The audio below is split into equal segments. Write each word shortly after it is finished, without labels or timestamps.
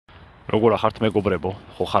როგორ ახართ მეგობრებო,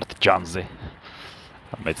 ხო ხართ ჯანზე.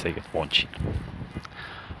 მეც ეგეთ პონჩი.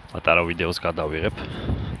 პატარა ვიდეოს გადავიღებ.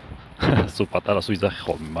 სულ პატარას ვიძახი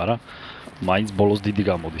ხოლმე, მაგრამ მაინც ბოლოს დიდი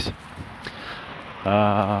გამოდის.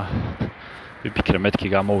 ვიფიქრე მეთქი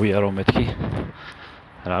გამოვიარო მეთქი.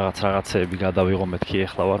 რაღაცეები გადავიღო მეთქი,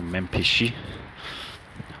 ეხლა ვარ მემფისში.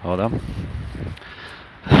 ხო და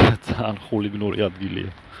ძალიან ხულიგნური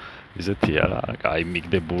ადგილია. ისეთია რა, კაი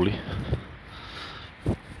მიგდებული.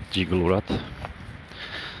 ჯიგლურად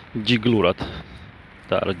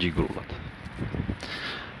და არა ჯიგრულად.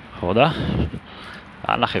 ხო და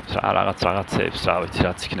ანახებთ რა რაღაცეებს, რა ვიცი,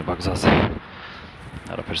 რაც იქნება გზაზე.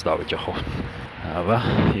 არაფერს დავეჯახო. აბა,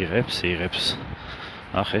 იღებს.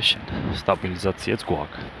 ახე შენ, სტაბილიზაციაც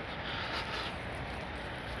გვაქვს.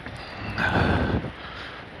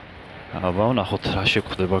 აბა, ნახოთ რა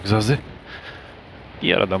შეგვხდება გზაზე. კი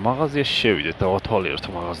არა და მაღაზიაში შევიდეთ და ვათვალიეროთ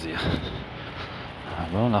მაღაზია.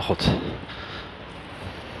 აბა, ნახოთ.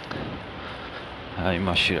 აი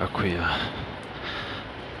მაშინ რა ქვია.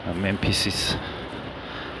 მემფისის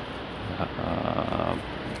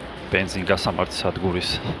ბენზინგასამართი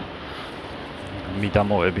სადგურის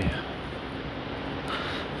მიდამოები.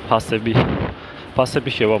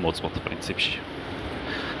 ფასები შევამოწმოთ პრინციპში.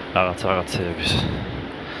 რაღაცეების.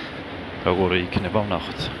 როგორი იქნება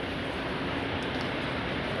ვნახოთ.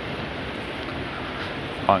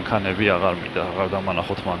 მანქანები აღარ მინდა, აღარ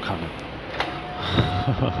დამანახოთ მანქანები.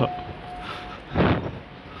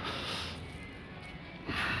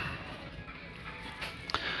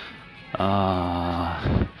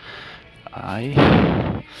 აი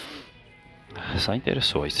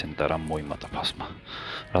საინტერესოა ისინი და რა მოიმატა ფასმა.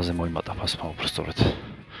 რაზე მოიმატა ფასმა უბრალოდ.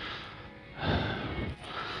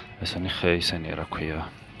 ისინი რა ქვია,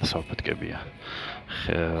 საფეთკებია.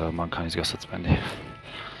 მანქანის გასაწმენდი.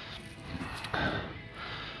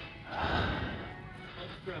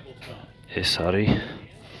 ეს არის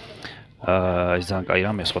ეს ძალიან კაი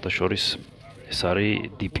რამე, სხვათა შორის ეს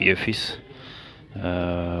არის DPF-ის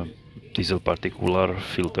დიზელ პარტიკულარ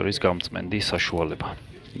ფილტრის გამწმენდი საშუალება.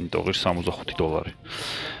 იმიტომ ღირს $65.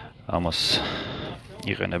 ამას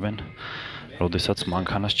იყენებენ, როდესაც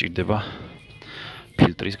მანქანას სჭირდება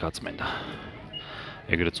ფილტრის გაწმენდა.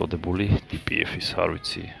 ეგრეთ წოდებული DPF-ის, არ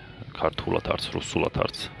ვიცი, ქართულად არც, რუსულად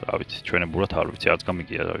არც, რა ვიცი, ჩვენებურად არ ვიცი, არც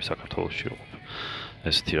გამიგია რა ვიცი საქართველოში ვიყო.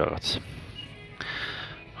 ესეთი რაღაც.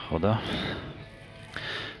 ხო და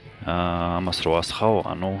ამას რო ასხავ,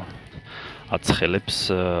 ანუ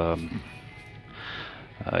აცხელებს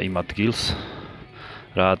იმ ადგილს,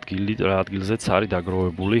 რა ადგილზეც არის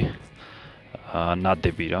დაგროვებული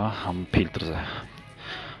ნადები რა ამ ფილტრზე.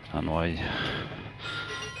 ანუ აი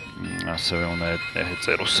ასევე უნდა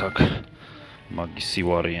ეწეროს აქ მაგისი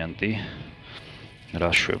ვარიანტი.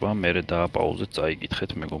 რა შვება, მერე დააპაუზეთ,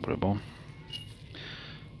 წაიკითხეთ მეგობრებო.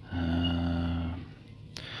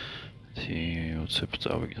 უცებ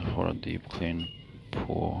წავიკითხე for a deep clean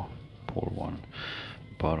pour one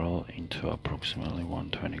barrel into approximately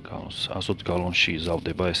 120 gallons. 100 gallonში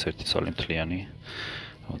იზავდება ეს ერთი ცალი მთლიანი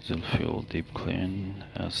diesel fuel deep clean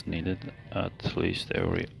as needed at least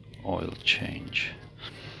every oil change.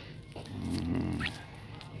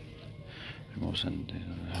 Removes and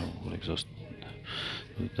exhaust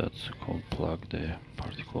that's called plug the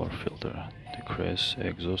particular filter. Decrease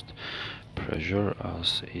exhaust pressure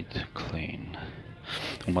as it clean.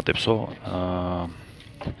 უმატებსო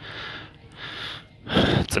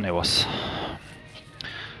წნევას.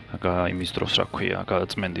 იმის დროს რა ქვია,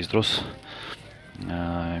 გაწმენდის დროს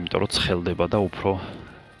იმიტომ რომ ცხელდება და უფრო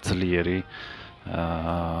ძლიერი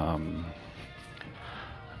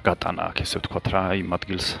გატანა აქვს, ესე ვთქვათ რა, იმ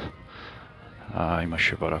ადგილს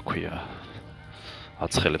იმაშება რა ქვია,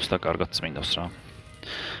 აცხელებს და კარგად წმინდავს რა.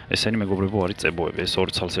 ესენი მეგობრებო არის წებოები. ეს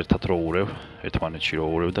ორი ცალს ერთად რო ურევ, ერთმანეთში რო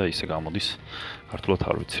ურევ და ისე გამოდის. ქართულად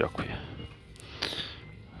არ ვიცი რა ქვია.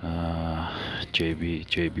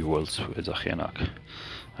 JB Wells ეძახიან აქ.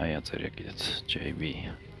 აი აწერია კიდეც JB.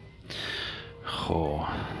 ხო.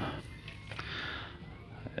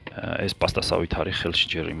 ეს პასტასავით არის ხელში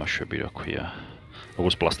ჯერ იმაშვები რა ქვია.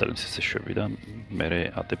 როგორც პლასტელინს ესე შვები და მერე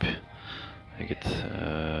ატებ ეგეთ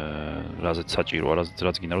რაზეც საჭიროა,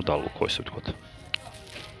 რაც გინდა რომ დალუქო, ესე ვთქვათ.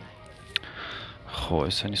 ხო,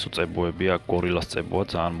 ესენი წებოებია, გორილას წებოა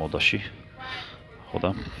ძალიან მოდაში. ხო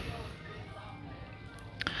და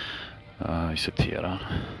ისეთია რა.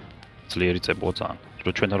 ძლიერი წებოა ძალიან.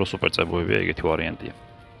 რო ჩვენ რო სუპერ წებოებია, ეგეთი ვარიანტია.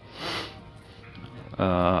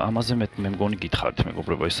 ამაზე მე მგონი გითხარით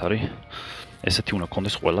მეგობრებო, ეს არის ესეთი უნდა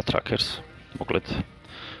კონდეს ყველა ტრაქერს. მოკლედ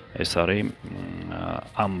ეს არის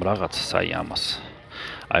ამ რაღაცას, აი ამას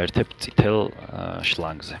აერთებ წითელ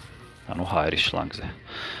შლანგზე. ანუ ჰაერის შლანგზე.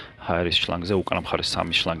 ჰაერის შლანგზე უკანა მხარეს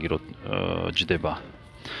 3 შლანგი რო ჯდება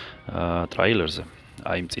ტრაილერზე,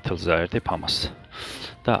 აი იმ წითელზე აერთებ ამას.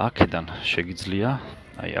 და აქედან შეგიძლია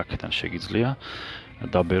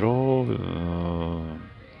დაბერო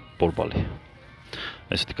ბორბალი.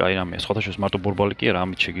 ესეთი კაი რამეა, სხვათაშორის მარტო ბორბალი კი არა,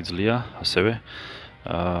 ამით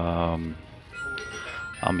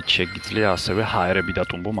შეგიძლია ასევე ჰაერები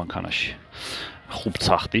დატუმბო მანქანაში. ხუბს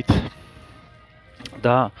ახდით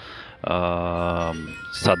და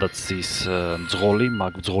სადაც ის მძღოლი,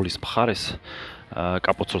 მაგ მძღოლის მხარეს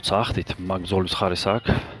კაპოტს როცა ახდით, მაგ მძღოლის მხარეს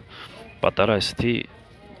აქვს პატარა ესეთი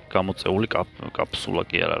გამოწეული კაფსულა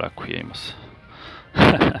კი არა, რა ქვია იმას.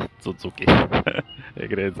 წუწუკი.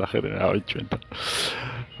 ეგრე ეძახენ რავი ჩვენთან.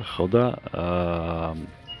 ხო და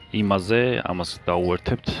ამას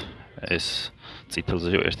დაუერთებთ ეს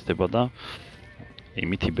წითელზე ერთდება და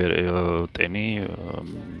იმით ტენი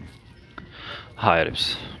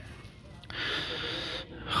ჰაერებს.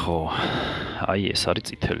 ხო, აი ეს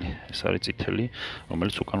არის წითელი,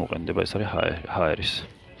 რომელიც უკან უყენდება, ეს არის ჰაერის.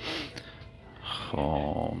 ხო.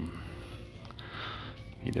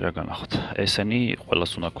 კიდე რა განახოთ. ესენი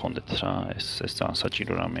ყველას უნდა გქონდეთ რა, ეს ძალიან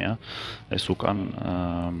საჭირო რამეა. ეს უკან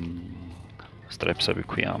სტრეპსები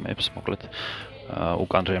ქვია ამებს, მოკლედ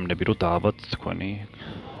უკან რემნები რო დააბათ თქვენი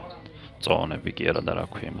წონები კი არა და რა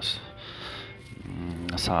ქვია იმას.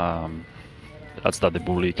 რაც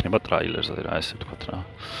დადებული იქნება ტრაილერზე რა, ესე ვთქვათ რა.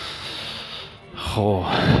 ხო,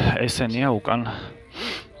 ესენია უკან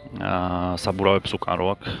საბურავებს უკან რო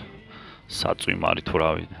აქვს საწვიმარი თუ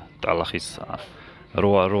რავი, ტალახის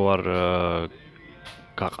რო არ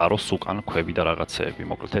გაყაროს უკან ქვები და რაღაცეები.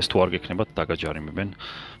 მოკლედ ეს თუ არ გექნებათ დაგაჯარიმებენ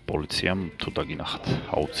პოლიციამ თუ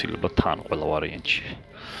დაგინახათ აუცილებლად თან ყველა ვარიანტში.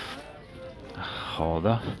 ხო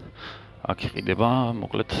და აქ იყიდება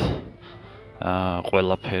მოკლედ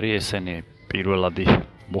ყველაფერი ესენი პირველადი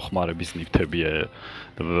მოხმარების ნივთებია,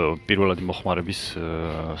 პირველადი მოხმარების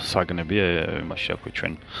საგნებია იმაში აქვე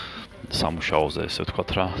ჩვენ სამუშაოზე ესე ვთქვათ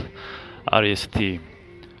რა. არის ესეთი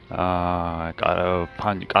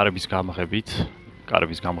კარების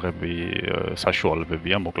გამღები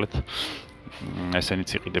საშუალებებია, მოკლედ ესენიც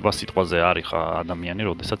იყიდება სიტყვაზე არის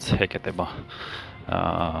ადამიანი, როდესაც ეკეტება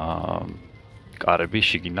კარები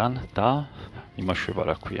შიგნიდან და იმაშვება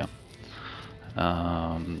რა ქვია.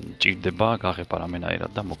 ჭირდება გაღება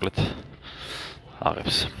რამენაირად და მოკლედ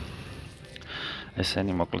აღებს.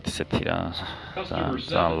 ესენი მოკლედ ისეთი რა,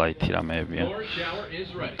 ძალიან ლაითი რამეებია.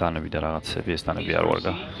 დანები და რაღაცები, ეს დანები არ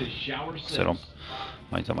ვარგა. ასე რომ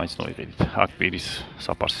მაინც მოიყიდით. აქ პირის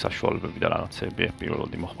საფარსის საშუალებები და რაღაცებია,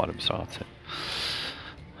 პირველადი მოხმარების რაღაცები.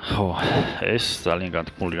 ხო, ეს ძალიან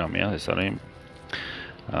განთქმული რამეა, ეს არის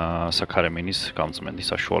საქარემინის გამწმენდის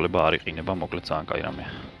საშუალება არ იყინება, მოკლედ ძალიან კაი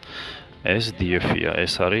რამეა. ეს DF-ია,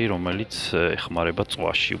 ეს არის რომელიც ეხმარება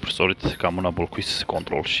წვაში, უფრო სწორედ გამონაბოლქვის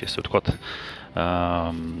კონტროლში, ესე ვთქვათ.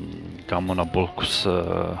 გამონაბოლქს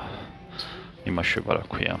იმაშვება რა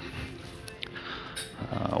ქვია.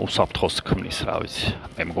 უსაფრთხოს ქმნის, რა ვიცი.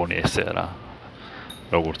 მე მგონი ესე რა.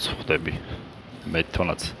 როგორც ხვდები. მე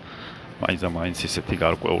თონაც მაინც ისეთი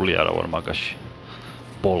გარკვეული არა ვარ მაგაში.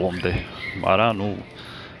 ბოლომდე. მაგრამ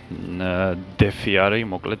DF არის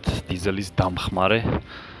მოკლედ დიზელის დამხმარე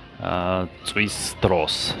წვის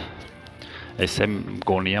დროს. ესე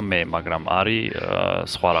მგონია მე, მაგრამ არის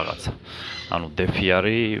სხვა რაღაცა. ანუ DF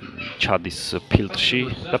არის ჩადის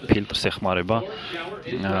ფილტრში და ფილტრს ეხმარება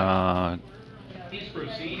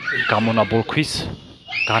გამონაბოლქვის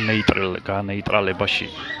განეიტრალებაში.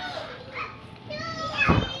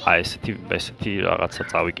 აი ესეთი რაღაცა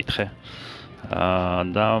წავიკითხე.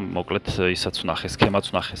 და მოკლედ ისაც ვნახე, სქემაც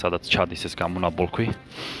ვნახე, სადაც ჩადის ეს გამონაბოლქვი.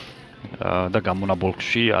 და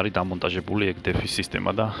გამონაბოლქში არის დამონტაჟებული ეგ DF-ის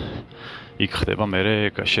სისტემა და იქ ხდება მერე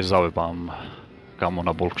შეზავება ამ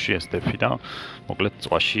გამონაბოლქში ეს DF და მოკლედ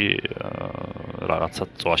წვაში რაღაცა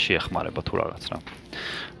წვაში ეხმარება თუ რაღაც რა.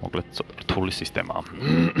 მოკლედ რთული სისტემაა.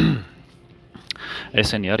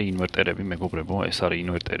 ესენი არის ინვერტერები, მეგობრებო, ეს არის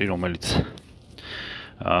ინვერტერი, რომელიც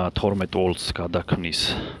 12 ვოლტს გადაქმნის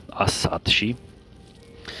 100 საათში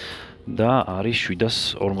და არის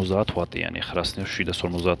 750 ვატიანი, ხრასნევ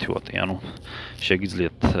 750 ვატი, ანუ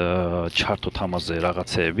შეგიძლიათ ჩართოთ ამაზე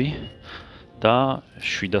რაღაცეები და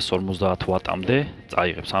 750 ვატამდე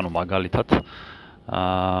წაიღებს, ანუ მაგალითად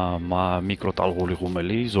მიკროტალღური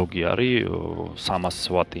ღუმელი ზოგი არის 300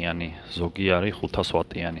 ვატიანი, ზოგი არის 500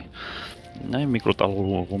 ვატიანი. აი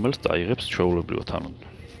მიკროტალღურ ღუმელს წაიღებს ჩვეულებრივად, ანუ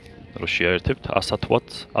რო შეაერთებთ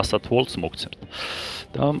 100 ვოლტს მოგცემთ.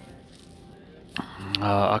 და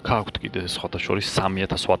აქ აქვთ კიდე სხვათა შორის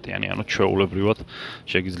 3000 ვატიანი, ანუ ჩვეულებრივად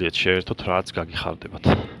შეგიძლიათ შეერთოთ რაც გაგიხარდებათ.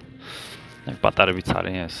 პატარებიც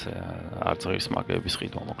არის ეს არწღვის მაგების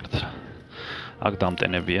ყიდვა მოკლედ რა. აქ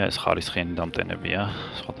დამტენებია, ეს ხარისხიანი დამტენებია,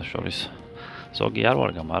 სხვათა შორის. ზოგი არ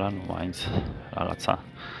ვარ გამ, მაგრამ მაინც რაღაცა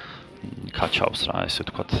კაჩავს რა, ესე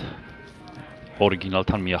ვთქვათ.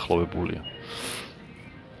 ორიგინალთან მიახლოვებულია.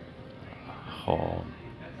 ხო,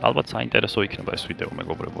 ალბათ საინტერესო იქნება ეს ვიდეო,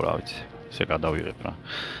 მეგობრებო, რა ვიცი. ესე გადავიღებ რა.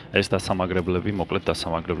 ეს დასამაგრებლები, მოკლედ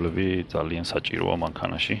დასამაგრებლები ძალიან საჭიროა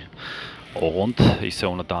მანქანაში. ოღონდ ისე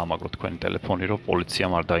უნდა დაამაგროთ თქვენი ტელეფონი, რომ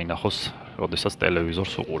პოლიციამ არ დაინახოს, როდესაც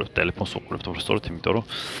ტელევიზორს უყურებთ, ტელეფონს უყურებთ, უბრალოდ იმიტომ რომ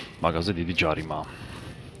მაგაზე დიდი ჯარიმაა.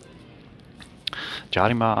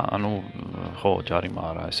 ჯარიმა, ანუ ხო, ჯარიმა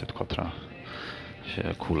არა, ესე ვთქვათ რა.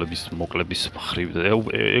 ქულების, მოკლების მხრივ,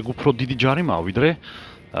 ეგ უფრო დიდი ჯარიმაა, ვიდრე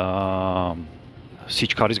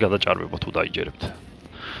სიჩქარის გადაჭარბება თუ დაიჯერებთ.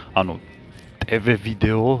 ანუ TV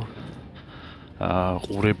ვიდეო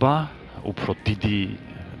ყურება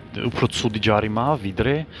უფრო ცუდი ჯარიმაა,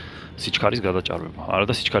 ვიდრე სიჩქარის გადაჭარბება. არა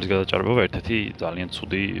და სიჩქარის გადაჭარბება ერთ-ერთი ძალიან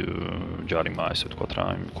ცუდი ჯარიმაა, ესე ვთქვათ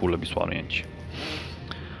რა, იმ ქულების ვარიანტში.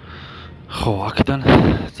 ხო, აქედან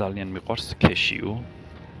ძალიან მიყვარს კეშიუ.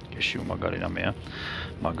 კეშიუ მაგარი რამეა,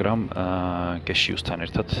 მაგრამ კეშიუსთან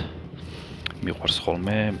ერთად მიყვარს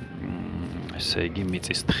ხოლმე ესე იგი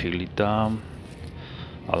მიწის თხილი და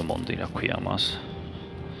ალმონდი რა ქვია მას.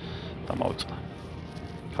 და მოვიწყდა.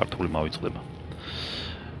 ქართული მოვიწყდება.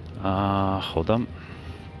 ხო და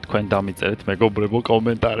თქვენ დამიწერეთ მეგობრებო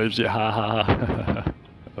კომენტარებში.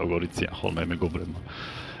 როგორ იციან ხოლმე მეგობრებო.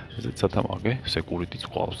 ესეც სათამაგე, სეკურიტიც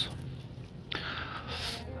ყავს.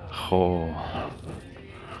 ხო.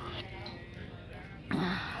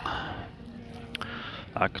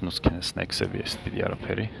 აქ ნუსკენ სნექსები ეს დიდი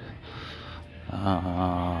არაფერი.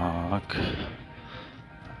 აქ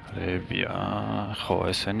რებია, ხო,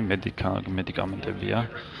 ესენი მედიკამენტებია.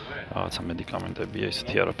 რაღაცა მედიკამენტებია,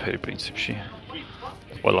 ესეთი არაფერი პრინციპში.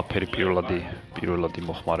 ყველაფერი პირველადი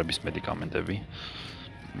მოხმარების მედიკამენტები.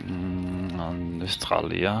 ეს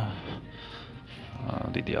წყალია.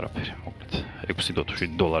 დიდი არაფერი, მოკლედ.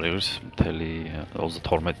 $6.7 ღირს მთელი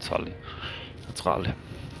 32 წალი წყალი.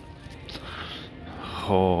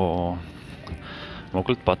 ხო,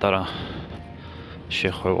 მოკლედ პატარა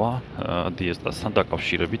შეხვევა დიეტასთან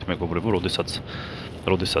დაკავშირებით, მეგობრებო,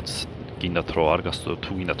 როდესაც გინდათ რომ არ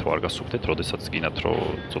გასუხდეთ, როდესაც გინდათ რომ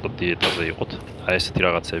ცოტა დიეტაზე იყოთ, აი ესეთი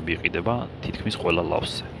რაღაცები იყიდება თითქმის ყველა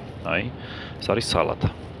ლავსზე. აი, ეს არის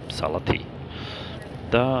სალათი.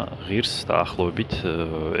 და ღირს დაახლოებით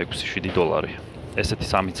 $6-7. ესეთი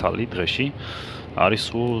 3 ცალი დღეში არის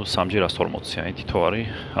სულ 3-ჯერ 140, აი თითო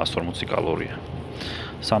არის 140 კალორია.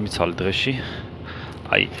 3 ცალი დღეში,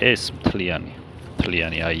 აი ეს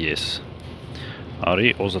მთლიანი აი ეს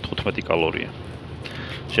არის 35 კალორია.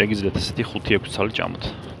 შეგიძლიათ ესეთი 5-6 ცალი ჭამოთ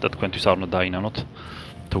და თქვენთვის არ უნდა დაინანოთ,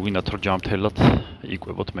 თუ გინდათ რომ ჯამთელად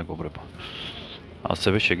იკვებოთ მეგობრებო.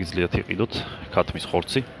 ასევე შეგიძლიათ იყიდოთ ქათმის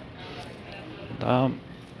ხორცი და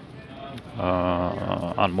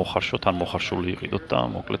ან მოხარშოთ, ან მოხარშული იყიდოთ და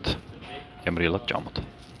მოკლედ ემრიელად ჭამოთ.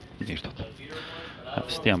 ერთად.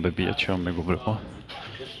 ესეთი ამბებია ჩემო მეგობრებო.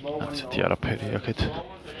 ესეთი არაფერი აქეთ.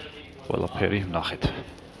 ყველაფერი ვნახეთ.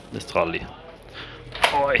 ეს წყალია.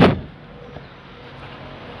 ой.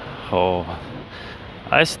 ხო.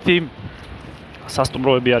 ესეთი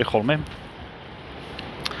სასტუმროები არის ხოლმე.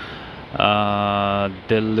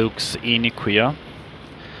 Deluxe Inn ქვია.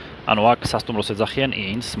 ანუ აქ სასტუმროს ეძახიან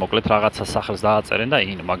Inns, მოკლედ რაღაცა სახელს დააწერენ და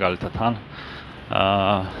Inn მაგალითად ან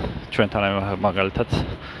ჩვენთან მაგალითად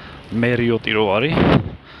Marriott-ი რო არის.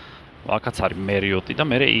 აქაც არის Marriott-ი და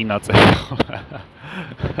მერე Inn აწერენ.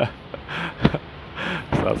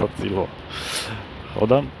 სასაცილო. ხო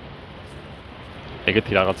და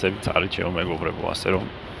ეგეთი რაღაცებიც არის ჩემო მეგობრებო, ასე რომ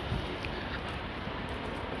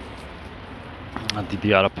დიდი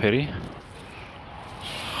არაფერი.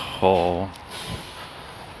 ხო.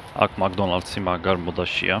 აქ მაკდონალდსი მაგარ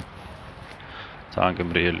მოდაშია. ძალიან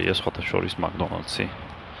გემრიელია, სხვათა შორის მაკდონალდსი.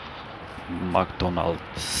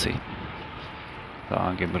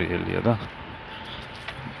 ძალიან გემრიელია და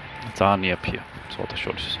ძალიან იაფია, სხვათა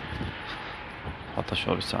შორის. სხვათა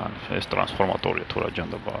შორის ძალიან ეს ტრანსფორმატორია თუ რა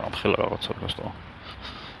ჯანდაბა, ამხელა რაღაცა გასტო.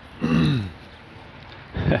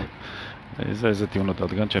 ესეთი უნდა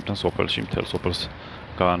დადგან ჩემთან სოფელში, მთელ სოფელს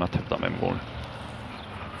გაანათებდა მე მგონი.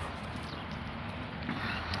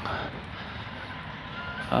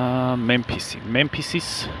 მემფისის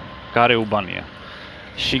გარეუბანია.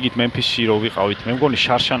 შიგით მემფისში რო ვიყავით, მე მგონი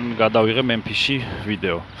შარშან გადავიღე მემფისში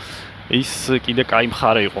ვიდეო. ის კიდე კაი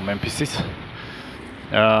მხარე იყო მემფისის.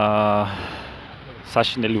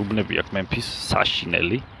 საშინელი უბნები აქვს მემფის,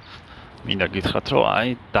 საშინელი. მინდა გითხრათ, რომ აი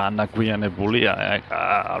დანაგვიანებული,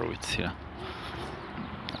 არ ვიცი რა.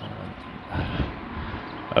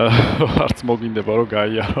 არც მოგინდება რომ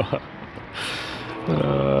გაიარო.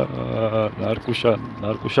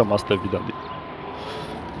 ნარკუშა მასტები დადი.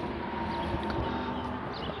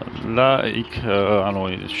 და იქ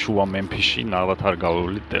ანუ შუა მემფისში ნალათ არ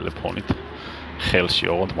გავევლით ტელეფონით ხელში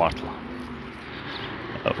ოღონდ მართლა.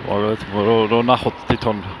 რო ნახოთ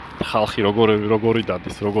თვითონ ხალხი როგორი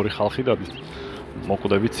დადის, როგორი ხალხი დადის,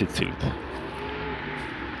 მოკვდებით სიცილით.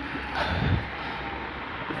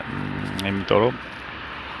 იმიტომ რომ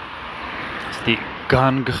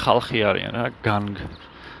gang ხალხი არიან რა,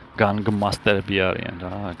 gang მასტერები არიან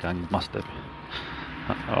რა, gang მასტები.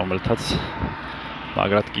 რომელთაც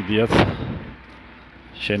მაგრად კიდიათ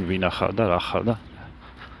შენ ვინა ხარ და რა ხარ და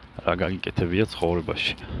რა გაგიკეთებია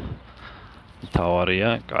ცხოვრებაში.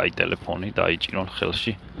 თავარია, კაი ტელეფონი დაიჭირონ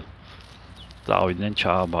ხელში. წავიდნენ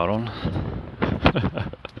ჩააბარონ.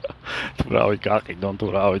 თუ რავი გაყიდონ, თუ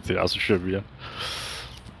რა ვიცი, ასუშვებიან.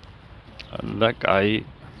 და კაი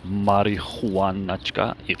მარიხუანაჩკა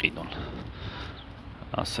იყიდონ.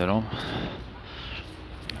 ასე რომ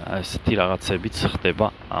ესეთი რაღაცებიც ხდება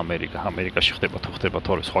ამერიკაში ხდება თუ ხდება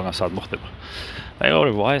თორე სხვაგან სად მოხდება.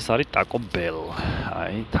 მეგობრებო, ეს არის Taco Bell.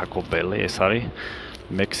 აი, Taco Bell ეს არის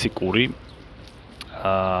მექსიკური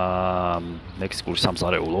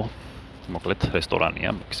სამზარეულო. მოკლედ რესტორანია,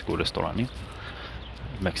 მექსიკური რესტორანი.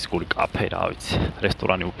 მექსიკური კაფე, რა ვიცი,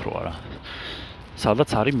 რესტორანი უფრო არა. სადაც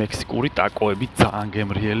არის მექსიკური ტაკოები ძალიან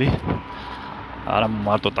გემრიელი. არა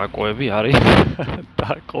მარტო ტაკოები, არის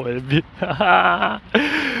ტაკოები.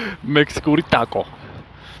 მექსიკური ტაკო.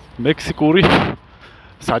 მექსიკური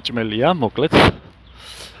საჭმელია, მოკლედ.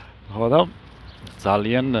 ხო და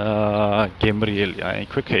ძალიან გემრიელია,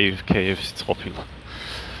 იქვე KFC-ც ყოფილა.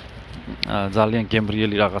 ძალიან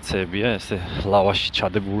გემრიელი რაღაცებია, ესე ლავაში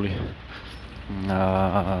ჩადებული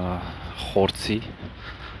ხორცი,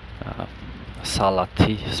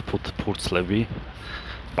 სალათი, ფურცლები,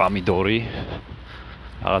 პომიდორი,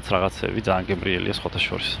 რაღაცები ძალიან გემრიელია სხვათა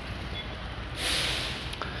შორის.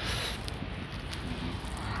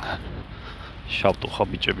 შავტუხა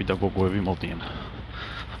ბიჭები და გოგოები მოდიან.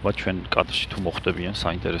 ვა ჩვენ კადრში თუ მოხვდებიან,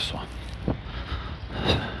 საინტერესოა.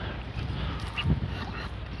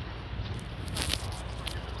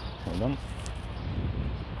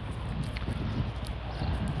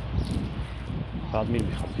 რადმი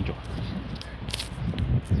მიხარ ბიჭო.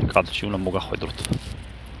 კადრში უნდა მოგახვედროთ.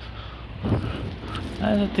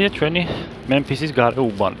 ესეთია ჩვენი მემფისის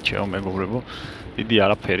გარეუბანი, ჩემო მეგობრებო. დიდი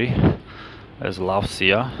არაფერი. ეს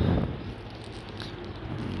ლავსია.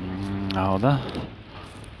 აუ და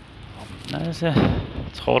ესე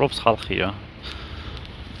ცხოვრობს ხალხი რა.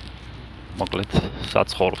 მოკლედ,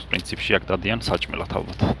 საცხოვრობს პრინციპში აქ დადიან საჭმელად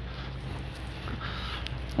ალბათ.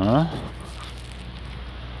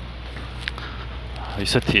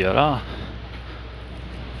 ისეთია რა.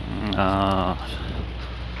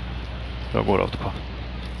 როგორ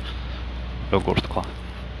თქვა.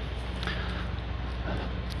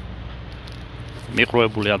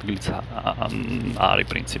 მიყრუებული ადგილიც არის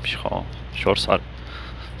პრინციპში, ხო? შორს არის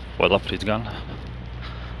ყველაფრისგან.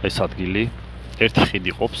 ეს ადგილი ერთი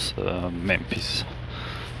ხიდი ყოფს Memphis.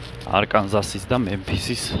 არკანზასის და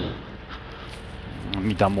Memphisის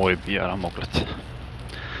მიდამოებია რა, მოკლედ.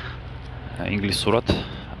 ინგლისურად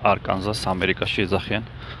არკანზას ამერიკაში ეძახიან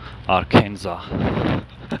Arkansas.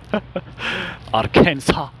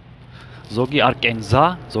 Arkansas. ზოგი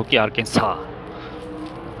Arkansas, ზოგი Arkansas.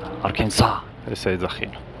 Arkansas. ესე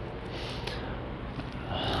ეძახიან.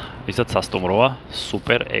 ისაც სასტუმროა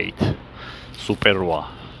Super 8. Super 8.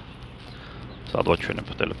 სადვაჩვენებ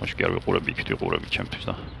ტელეფონში კი არ ვიყურები, იქით ვიყურები ჩემთვის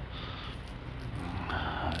და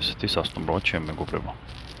ესეთი სასტუმროა ჩემ მეგობრებო.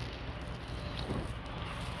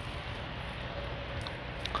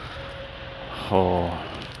 ხო.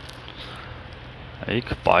 იქ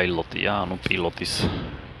პაილოტია, ანუ პილოტის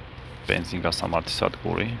ბენზინგასამართი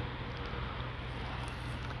სადგური.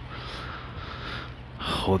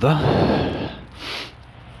 ხო და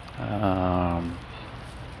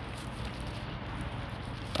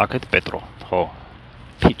აქეთ პეტრო, ხო,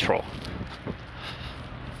 პიტრო.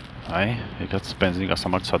 აი, ეგაც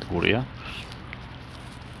ბენზინგასამართი სადგურია.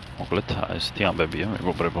 მოკლედ, ესეთი ამბებია,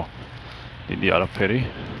 მეგობრებო. დიდი არაფერი.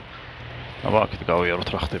 აბა, აქეთ გავიაროთ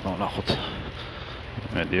რა ხდება, ვნახოთ.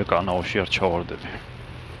 მედია კანაოში არ ჩავარდები.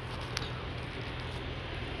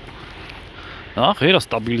 ღერა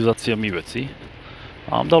სტაბილიზაცია მივეცი.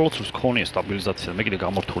 ამ დალოცვს ქონია სტაბილიზაცია, მე კიდე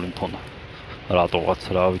გამორთული მქონდა. რატოღაც,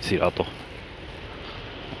 რა ვიცი, რატო.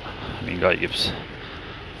 მინ გაიგებს.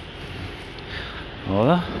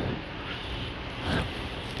 ოდა.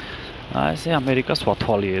 ესე ამერიკას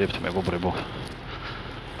ვათვალიერებთ, მეგობრებო.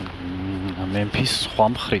 Memphis სხვა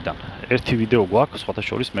მხრიდან. ერთი ვიდეო გვაქვს, სხვათა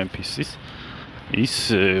შორის Memphisის.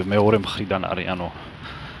 ის მეორე მხრიდან არის, ანუ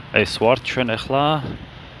ეს ვართ ჩვენ ახლა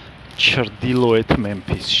ჩრდილოეთ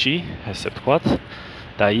მემფისში, ესე ვთქვათ,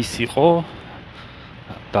 და ის იყო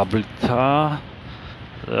დაბლთა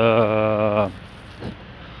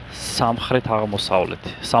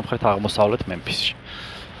სამხრეთ-აღმოსავლეთ მემფისში.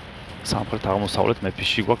 სამხრეთ-აღმოსავლეთ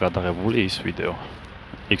მემფისში გვაქვს გადაღებული ის ვიდეო.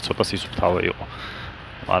 იქ ცოტა სისუფთავე იყო.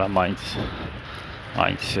 მაგრამ მაინც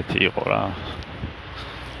ისეთი იყო რა.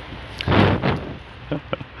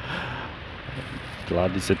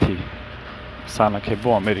 ლად ისეთი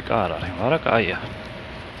სანაკებო ამერიკა არ არის, მაგრამ კაია.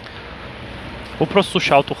 უფრო სულ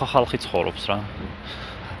შავტუხა ხალხი ცხოვრობს რა.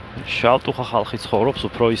 შავტუხა ხალხი ცხოვრობს,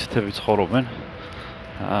 უფრო ისეთები ცხოვრობენ.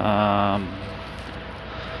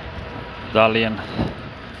 ძალიან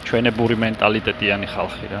ჩვენებური მენტალიტეტიანი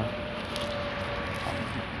ხალხი რა.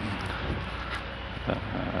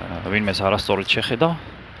 ვინმეს არასწორად შეხედა,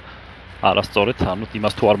 არასწორად, ანუ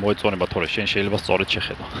იმას თუ არ მოეწონება, თორე შენ შეიძლება სწორად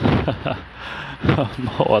შეხედო.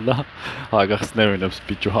 მოვა და აგახსნევინებს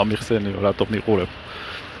ბიჭო, ამიხსენიო, რატომ მიყურებ.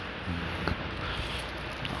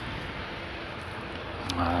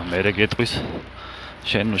 მერე გეტყვის,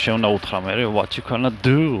 შენ უნდა უთხრა მერე, what you gonna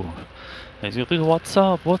do? ეს იყო what's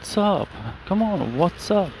up? Come on, what's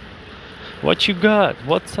up? What you got?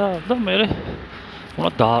 What's up? და მერე უნდა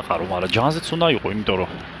დააყარო, მაგრამ ჯანზეც უნდა იყო, იმიტომ რომ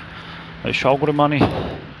შავგრემანი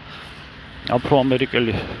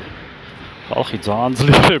აფრო-ამერიკელი ხალხი ძალიან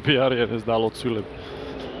ძლიერები არიან ეს დალოცვილები.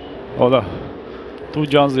 და თუ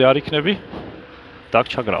ჯანზე არ იქნები,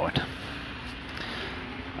 დაგჩაგრავენ.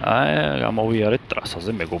 გამოვიარეთ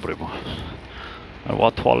ტრასაზე მეგობრებო.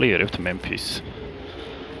 ვათვალიერებთ Memphis.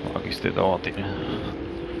 მაგის დედავატინე.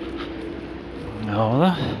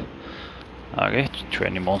 და აგე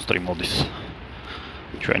ჩვენი მონსტრი მოდის.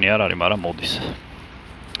 ჩვენი არ არის, მაგრამ მოდის.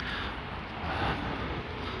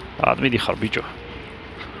 მიდიხარ ბიჭო.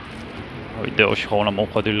 ვიდეოში ხო უნდა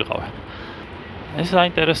მომხდარილიყავე. ეს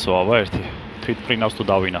საინტერესოა, ერთი თვითმფრინავს თუ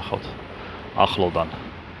დავინახავთ ახლოდან.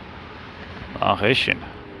 ეშენ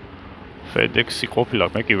FedEx-ი ყოფილა,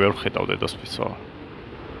 მე კი ვერ ვხედავ დედასპიცო.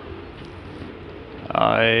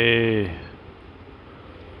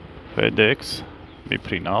 FedEx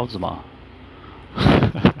მიფრინავ ძმა.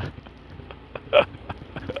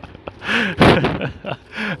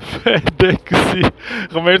 FedEx-ი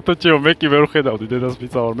ღმერთო ჩემო, მე კი ვერ ვხედავდი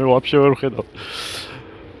დედასპიცა, მე ვაფშე ვერ ვხედავ.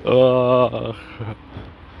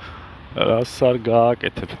 რას არ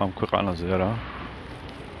გააკეთებ ამ ქვეყანაზე რა?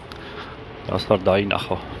 რას არ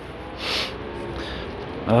დაინახო?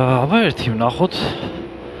 აბა ერთი ვნახოთ.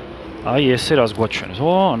 ესე რას გვაჩვენეს?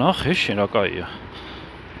 ნახე შენ რა კაია.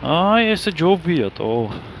 ესე ჯობია თო.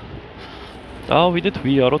 დავიდეთ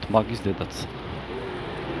ვიაროთ მაგის დედაც.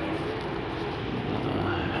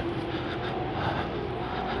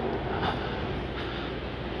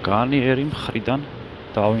 განიერი მხრიდან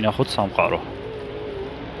დავინახოთ სამყარო.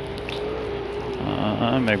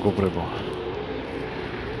 მეგობრებო.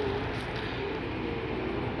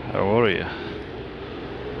 ორია.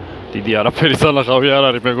 დიდი არაფერი სანახავი არ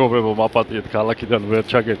არის მეგობრებო, მაპატიეთ ქალაქიდან ვერ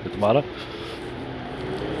ჩაგეთეთ, მაგრამ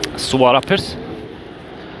სულ არაფერს.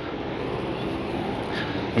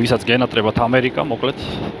 ვისაც გენატრებათ ამერიკა, მოკლედ.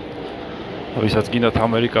 ვისაც გინდათ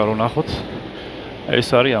ამერიკა რო ნახოთ, ეს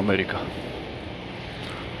არის ამერიკა.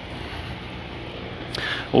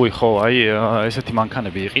 ხო, ესეთი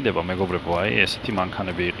მანქანები იყიდება, მეგობრებო, ესეთი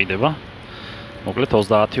მანქანები იყიდება. მოკლედ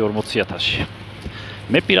 30-40,000-ში.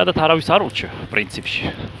 მე პირადად არავის არ ურჩევ, პრინციპში.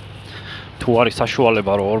 თუ არის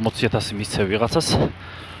საშუალება, რომ 40,000 მისცე ვიღაცას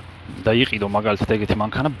და იყიდო მაგალითად ეგეთი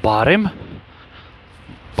მანქანა,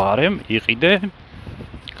 ბარემ იყიდე,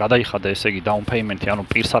 გადაიხადე ესე იგი down payment-ი, ანუ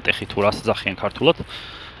პირსატეხი თუ რას ძახიან ქართულად,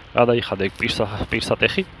 გადაიხადე ეგ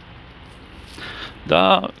პირსატეხი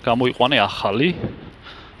და გამოიყვანე ახალი,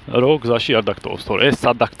 რომ გზაში არ დაგტოვოს, თორე ეს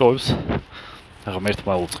სად დაგტოვებს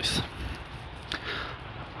ღმერთმა უწყის.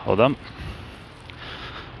 და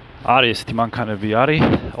არის ესეთი მანქანები არის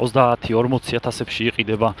 30-40,000-ში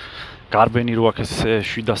იყიდება, გარბენი რო აქვს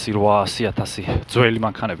 700-800,000 ძველი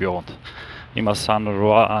მანქანები ოღონდ. იმას ან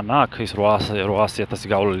აქ ის 800,000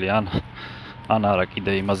 გავლილი ან არა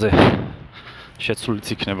კიდე იმაზე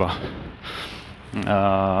შეცვლილიც იქნება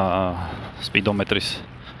სპიდომეტრის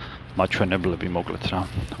მაჩვენებლები მოკლედ რა,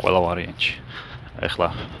 ყველა ვარიანტში.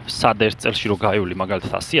 ეხლა სად ერთ წელში რო გაივლი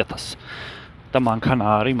მაგალითად 100,000 და მანქანა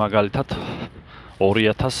არის მაგალითად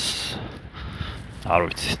 2000 არ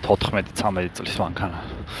ვიცი 14-13 წლის მანქანა.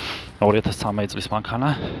 2013 წლის მანქანა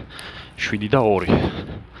 7 და 2.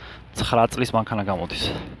 9 წლის მანქანა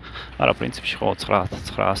გამოდის. არა, პრინციპში ხო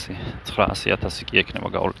 900,000 კი ექნება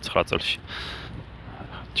გავლილი 9 წელში.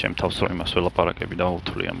 ჩემ თავს რო იმას ველაპარაკები და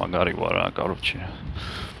უთვლია მაგარი ვარ რა, კაროჩი.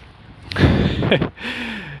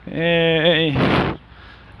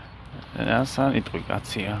 ასანიტყვი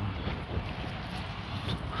კაცია.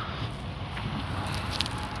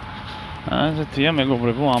 ასეთია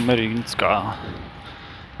მეგობრებო ამერიკა.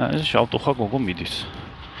 ეს შავტუხა გოგო მიდის.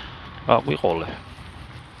 აყვიყოლე.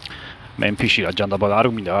 Memphis-ში რა ჯანდაბად არ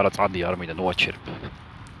მინდა, არა წადი არ მინდა, ნოაჩერებ.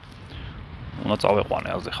 უნდა წავეყვანე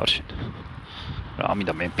აზე ხარ შენ. რა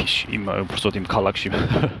მინდა Memphis-ში, უბრალოდ იმ ქალაქში.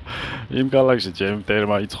 იმ ქალაქში ჩემ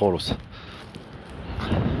ტერმა იცხოვროს.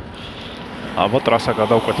 აბა ტრასა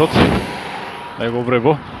გადავკვეთოთ.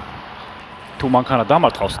 მეგობრებო, თუ მანქანა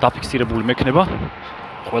დამარტყავს, დაფიქსირებული მექნება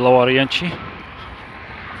ყველა ვარიანტში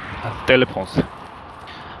ტელეფონს.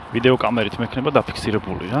 ვიდეო კამერით მექნება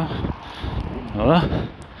დაფიქსირებული რა. და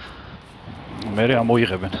მერე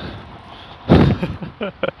ამოიღებენ.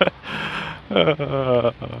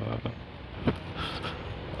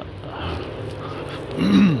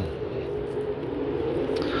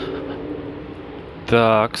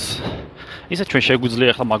 დაქს ისე ჩვენ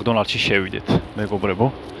შეგვიძლია ახლა მაკდონალდსში შევიდეთ, მეგობრებო.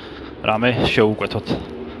 რამე შევუკვეთოთ.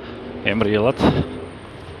 ემრიელად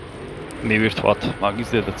მივირთვათ მაგის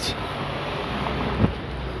დედაც.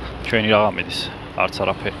 ჩვენი რაღა მიდის, არც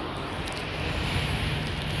არაფერი.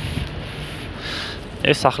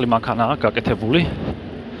 ეს სახლი მანქანაა გაკეთებული.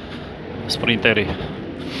 სპრინტერი.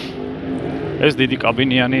 ეს დიდი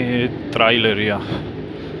კაბინიანი ტრაილერია.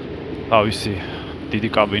 თავისი დიდი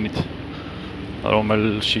კაბინით,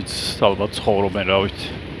 რომელშიც ალბათ ცხოვრობენ, რა ვიცი.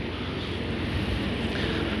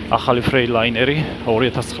 ახალი ფრეილაინერი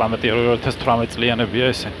 2019-2018 წლიანებია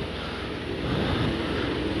ესენი.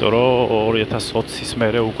 დრო 2020-ის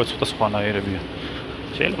მერე უკვე ცოტა სხვანაირებია.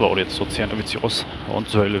 შეიძლება 2020-იანებიც იყოს,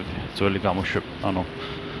 ძველი გამოშვება, ანუ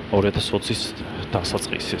 2020-ის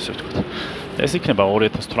დასაწყისი ესე ვთქვათ. ეს იქნება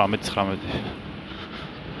 2018-19.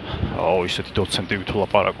 აუ, ისეთი დოცენტი ვით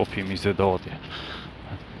ვლაპარაკობ იმის ზედავადია.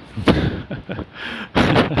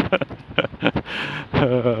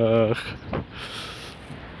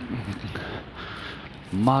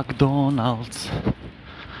 McDonald's.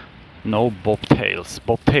 No bobtails.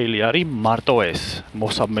 Bobtail-ი არის მარტო ეს,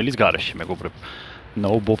 მოსაბმელის გარეშე, მეგობრებო.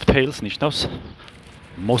 No bobtails ნიშნავს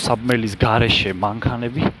მოსაბმელის გარეშე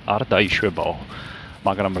მანქანები არ დაიშვებაო.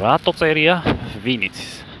 მაგრამ რატო წერია ვინ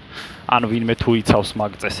იცის? ან ვინმე თუ იცავს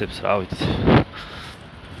მაგ წესებს, რა ვიცი.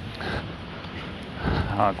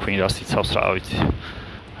 ქვინ რას იცავს, რა ვიცი.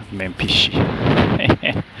 Memphis-ში.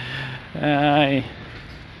 აი.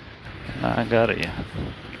 აგარია.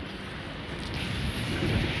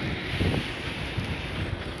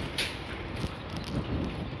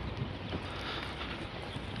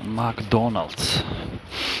 McDonald's.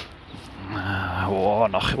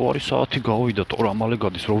 ნახე, 2 საათი გავიდა, ტორა მალე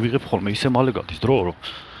გადის, რო ვიღებ ხოლმე, ისე მალე გადის დრო, რო.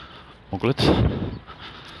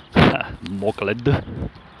 მოკლედ.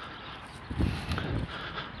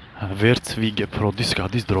 ვერც ვიგებ, როდის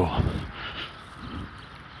გადის დრო.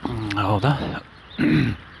 აუ და.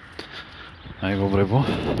 მეგობრებო,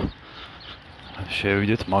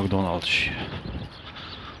 შევიდეთ McDonald's-ში.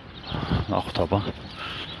 ნახოთ აბა.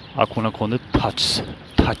 აქ უნდა გქონდეთ touch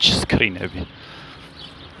screen-ები.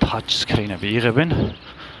 Touch screen-ები იღებენ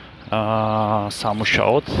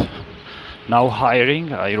სამუშაოდ. Now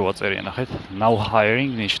hiring, აი რო აწერია ნახეთ. Now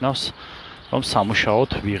hiring ნიშნავს, რომ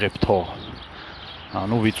სამუშაოდ ვიღებთო.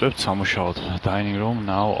 ანუ ვიწვევთ სამუშაოდ. Dining room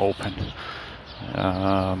now open.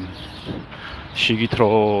 შიგით რო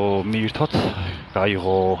მივირთოთ,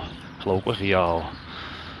 გაიღო, ხლა უკვე ღიაო.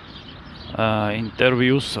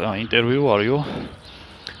 ინტერვიუ არისო.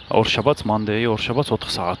 ორშაბათს, Monday, ორშაბათს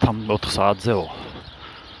 4 საათზეო.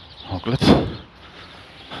 მოკლედ.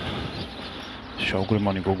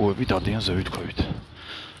 შავგრემანი გოგოები დადიან ზევითქვევით.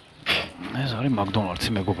 ეს არის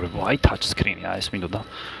McDonald's-ი, მეგობრებო. აი touch screen-ია, ეს მინდოდა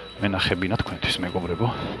მენახებინა თქვენთვის, მეგობრებო.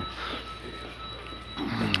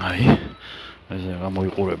 აი ეს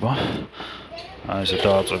გამოიყურება. ესე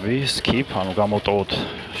დააწვევი skip, ანუ გამოტოვოთ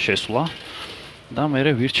შესვლა და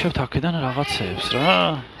მერე ვირჩევთ აქედან რაღაცეებს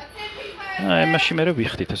რა. აი მაშინ მერე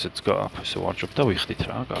ვიხდით ესეც ესე ვარჯობ და ვიხდით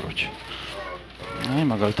რა, კაროჩე. აი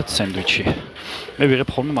მაგალითად სენდვიჩი. მე ვიღებ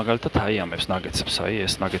ხოლმე მაგალითად აი ამებს ნაგეცებს, აი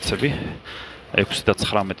ეს ნაგეცები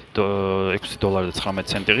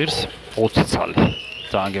 $6.19 ღირს 20 ცალი.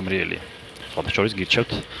 ძალიან გემრიელია. სხვათა შორის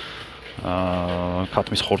გირჩევთ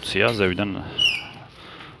ქათმის ხორცია ზევიდან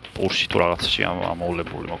პურში თუ რაღაცაში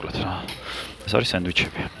ამოვლებული მოკლედ რა. ეს არის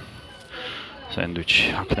სენდვიჩები. სენდვიჩი.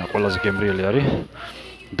 აქედან ყველაზე გემრიელი არის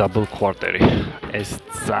double quarter. ეს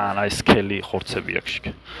ძალიან აი სკელი ხორცები აქვს შიგ.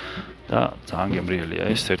 და ძალიან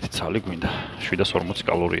გემრიელია ეს ერთი ცალი გვინდა. 740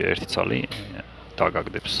 კალორია ერთი ცალი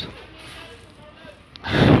დაგაგდებს.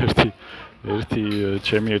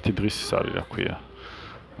 ჩემი ერთი დღის არის რა ქვია.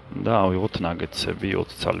 და ავიღოთ ნაგეცები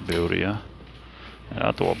 20 ცალი ბევრია.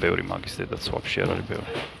 რატოა ბევრი მაგის დედაც ვაფშე არ არის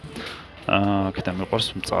ბევრი. აქედან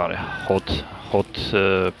მიყვარს მწარე, hot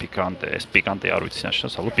picante, ეს picante არ ვიცი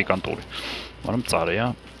ნაშენს, ალბათ პიკანტური. მაგრამ მწარეა,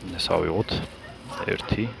 ეს ავიღოთ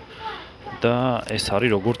ერთი და ეს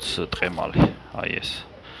არის როგორც ტყემალი, აი ეს.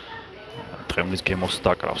 ტყემლის გემოს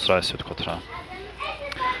დაკრავს რა, ესე ვთქვათ რა.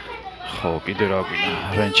 ხო, კიდე რა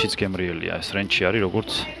გვინდა, რენჩიც გემრიელია, ეს რენჩი არის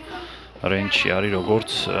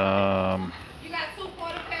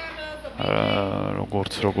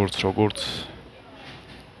როგორც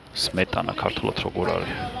სმეტანა ქართულად როგორ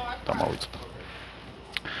არის დამავიწყდა.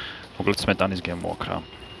 მოკლედ სმეტანის გემო აქვს რა.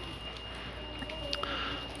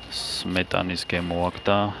 სმეტანის გემო აქვს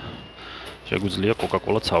და შეგვიძლია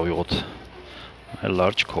კოკა-კოლაც ავიღოთ.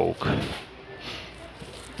 large coke.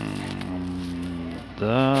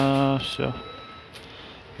 და всё.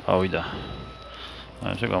 ავიდა.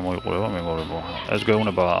 ესე გამოიყურება მეგობრებო. ეს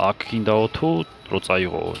გეუბნება აქ გინდაო თუ რო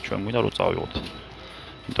წაიღო, ჩვენ გვინდა რო წავიღოთ.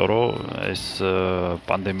 იმიტომ რომ ეს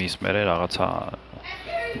პანდემიის მერე რაღაცა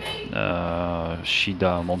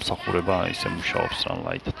შიდა მომსახურება ისე მუშაობს რა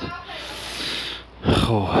ლაითად.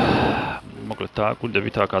 ხო, მოკლედ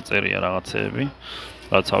დააკვირდებით აქ აწერია რაღაცეები,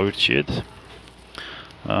 რაც ავირჩიეთ.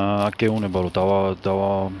 აქ გეუბნება რომ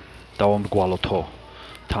დავამრგვალოთო,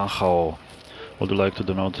 თანხაო. Would you like to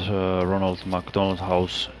donate Ronald McDonald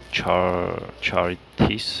House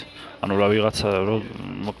charities? ანუ რა ვიღაცა რომ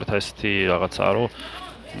მოკლედ ესეთი რაღაცაა რომ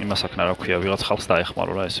იმას აქ რა ქვია, ვიღაც ხალხს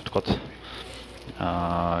დაეხმარო რა, ესე ვთქვათ.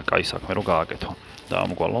 კაი საქმე რომ გააკეთო. და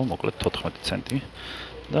ამგვალო, მოკლედ 14 ცენტი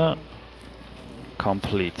და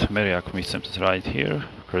complete. მე აქ მისცემთ right here,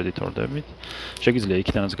 credit or debit. შეგიძლია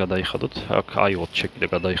იქიდანაც გადაიხადოთ, აქ აიღოთ ჩეკი და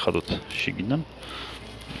გადაიხადოთ შიგიდან.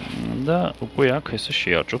 და უკვე აქ ესე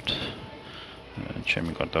შეაჭობთ.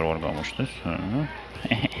 ჩემი კარტა რო არ გამოჩნდეს.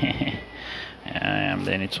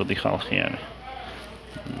 ამდენი ცუდი ხალხი არის.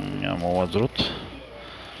 მოვაძროთ.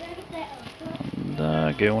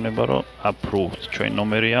 და გეუბნება რომ approved. ჩვენ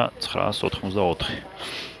ნომერია 984.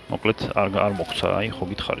 მოკლედ არ მოგცა, აი ხო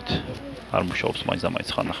გითხარით. არ მუშაობს მაინც და მაინც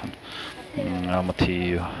ხანდახან. ამათი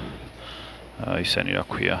ისენი რა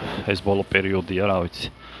ქვია, ეს ბოლო პერიოდია რა ვიცი.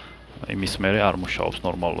 იმის მერე არ მუშაობს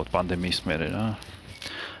ნორმალურად პანდემიის მერე რა.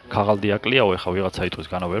 ქაღალდი აკლიაო, ეხლა ვიღაცა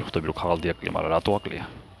იტყვის განა ვერ ხვდები რომ ქაღალდი აკლია, მაგრამ რატო აკლია?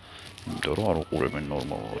 იმიტომ რომ არ უყურებენ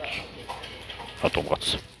ნორმალურად. რატომღაც.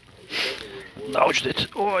 დავჭდეთ.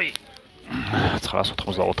 ოი.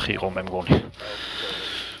 984 იყო მე მგონი.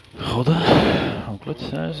 ხო და მოკლედ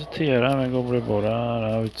ესეთია რა მეგობრებო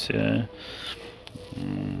რა ვიცი.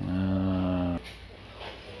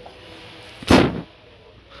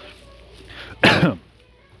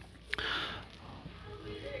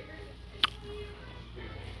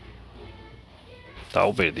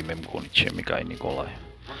 დაუბერდი მე მგონი ჩემი კაი ნიკოლაი.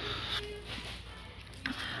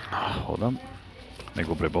 ხო და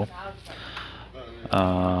მეგობრებო.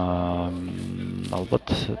 ალბათ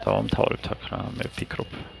დავამთავრებთ აქ რა, მე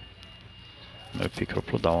ვფიქრობ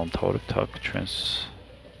რომ დავამთავრებთ აქ ჩვენს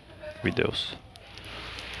ვიდეოს.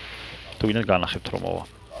 თუ გინდათ განახებთ რომ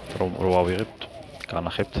ავიღებთ,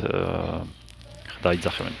 განახებთ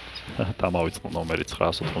დაიძახებენ. დამავიწყო ნომერი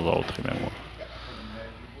 984 მე მგონი.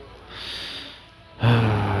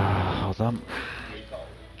 და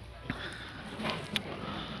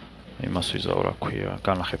იმას ვიზავ რა ქვია,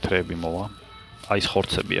 განახებთ რეები მოვა. აი ეს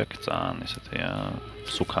ხორცები აქ ძალიან ესეთია,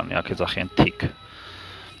 სუქანი აქ ეძახიან თიკ.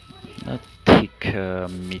 და თიკ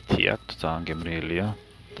მითი აქ ძალიან გემრიელია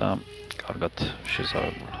და კარგად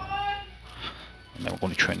შეზავებული. მე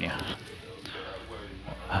მგონი ჩვენია.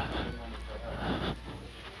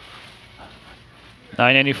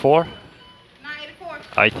 984?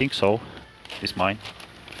 984. I think so. It's mine.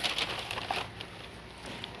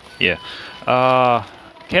 Yeah.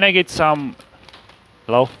 Can I get some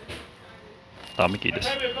low? Damikidis.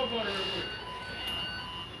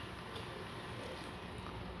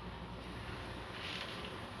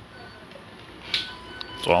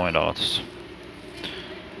 Წვავენ რაღაცას.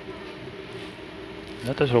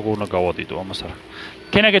 ნატეს როგორ უნდა გავადიდო ამას არა.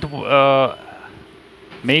 Can I get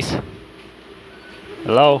mace?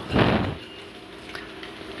 Hello?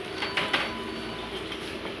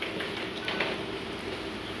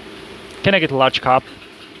 Can I get a large cup?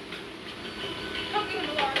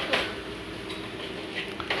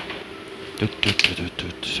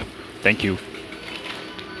 Thank you.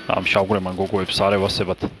 I'm შავგრემან გოგოებს არ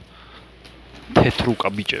ევასებათ. თეთრუკა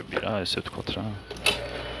ბიჭები რა, ესე ვთქვათ რა.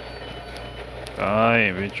 აი,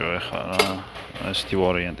 ბიჭო, ეხლა რა, ესეთი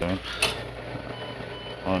ვარიანტი.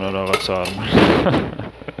 არა რაღაცა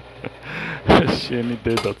არ შენი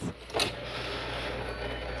დედაც.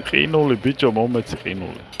 ყინული ბიჭო, მომეცი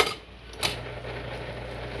ყინული.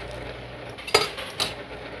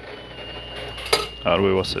 არ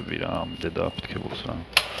ვევასები რა ამ დედა აფეთქებულს რა.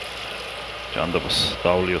 ჭანდაბას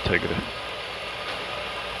დავლიოთ ეგრე.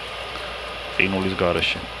 ყინულის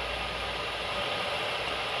გარეშე.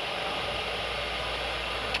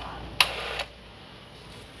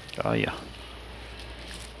 აია.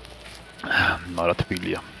 მარა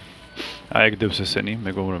თბილია. აი ეგდებს ესენი,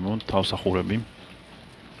 მეგობრებო, თავს ახურები.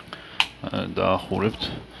 და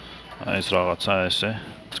ახურებთ. აი ეს რაღაცა ესე.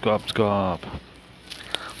 ძგაბ.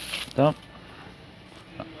 და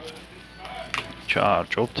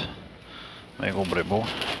ჩაარჭობთ. მეგობრებო,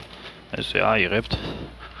 ესე აიღებთ.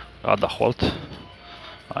 გადახვალთ.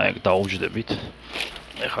 აი ეგ დაუჯდებით.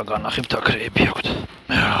 ეხა განახებთ აქ რეები აქვთ.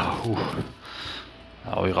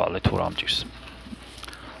 ავიღალე თუ რამჭირს.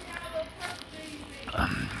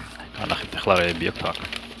 განახებთ ეხლა რეები აქვთ აქ.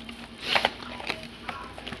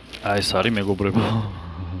 აი ეს არის მეგობრებო.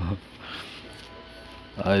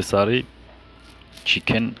 აი ეს არის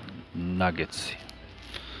chicken nuggets.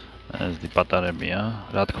 ეს დიპატარებია,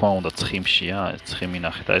 რა თქმა უნდა ცხიმშია, ეს ცხიმი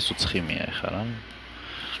ნახეთ, აი ესო ცხიმია ეხლა რა.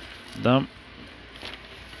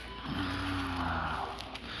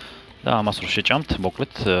 და ამას რო შეჭამთ,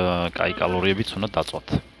 მოკლედ, კაი კალორიებიც უნდა დაწვათ.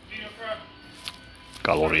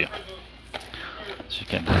 კალორია.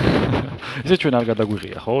 chicken. ისე ჩვენ არ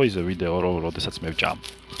გადაგვიღია, ხო, ისე ვიდეო როდესაც მე ვჭამ.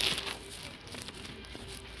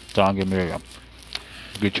 ძალიან გემრიელია.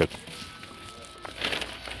 გიჩვენეთ.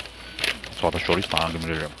 სხვათა შორის ძალიან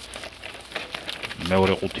გემრიელია.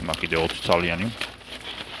 მეორე ყუთი მაქვს კიდე 20 წალიანი.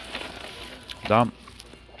 და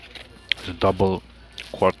double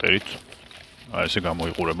quarter-ით აი ესე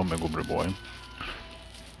გამოიყურება მეგობრებო აი.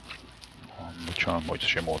 მოიცა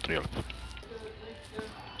შემოვატრიალებ.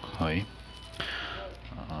 აი.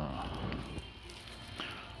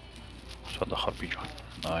 სადახარ ბიჭო.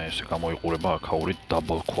 აი ესე გამოიყურება აქაური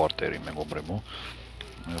double quarter-ი მეგობრებო.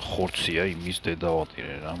 ხორცია იმის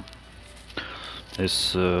დედავატირე რა. ეს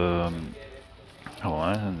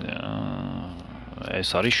ეს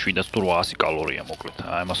არის 700-800 კალორია მოკლედ.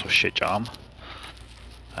 აი ამას რო შეჭამ.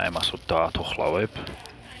 აი ამას რო დაათოხლავებ.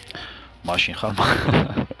 მაშინ ხარ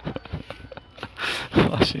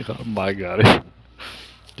მაგარი.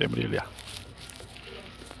 გემრიელია.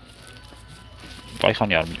 აი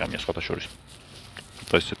ხანი არ მიჭამია სხვათა შორის.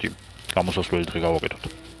 ესეთი გამოსასვლელი დღე გავაკეთოთ.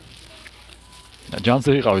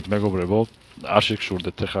 ჯანზე იყავით მეგობრებო, არ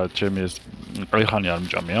შეგშურდეთ ეხლა ჩემი ეს აი ხანი არ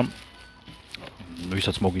მიჭამია.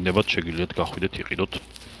 ვისაც მოგინდებათ შეგიძლიათ გახვიდეთ იყიდოთ.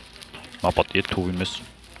 მაპატიეთ თუ ვინმეს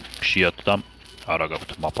ხშიათ და არა გაქვთ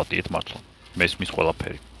მაპატიეთ მართლა. მესმის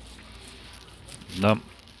ყველაფერი. და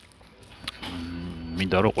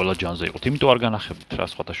მინდა რომ ყველა ჯანზე იყოთ. იმიტომ არ განახებთ რა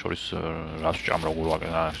სხვათა შორის რას ვჭამ როგორ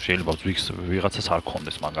შეიძლება ვიღაცას არ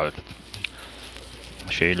ქონდეს მაგალითად.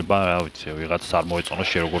 შეიძლება რა ვიცი ვიღაცას არ მოეწონოს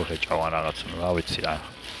შე როგორ ღეჭავან რაღაც რა ვიცი რა.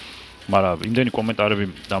 მაგრამ იმდენი კომენტარები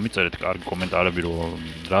დამიწერეთ, კარგი კომენტარები რომ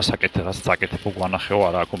რას აკეთებ გვანახეო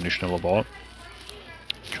არა აქვს მნიშვნელობაო.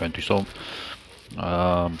 ჩვენთვისო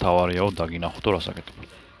მთავარიაო დაგინახოთ რას აკეთებ.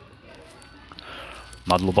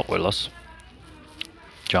 მადლობა ყველას.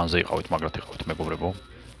 ჯანზე იყავით, მაგრად იყავით მეგობრებო.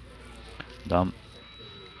 და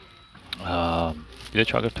კიდე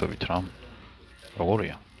ჩაგერთვებით რა.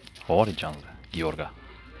 როგორია? ხო არის ჯანზე? გიორგა.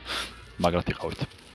 მაგრად იყავით.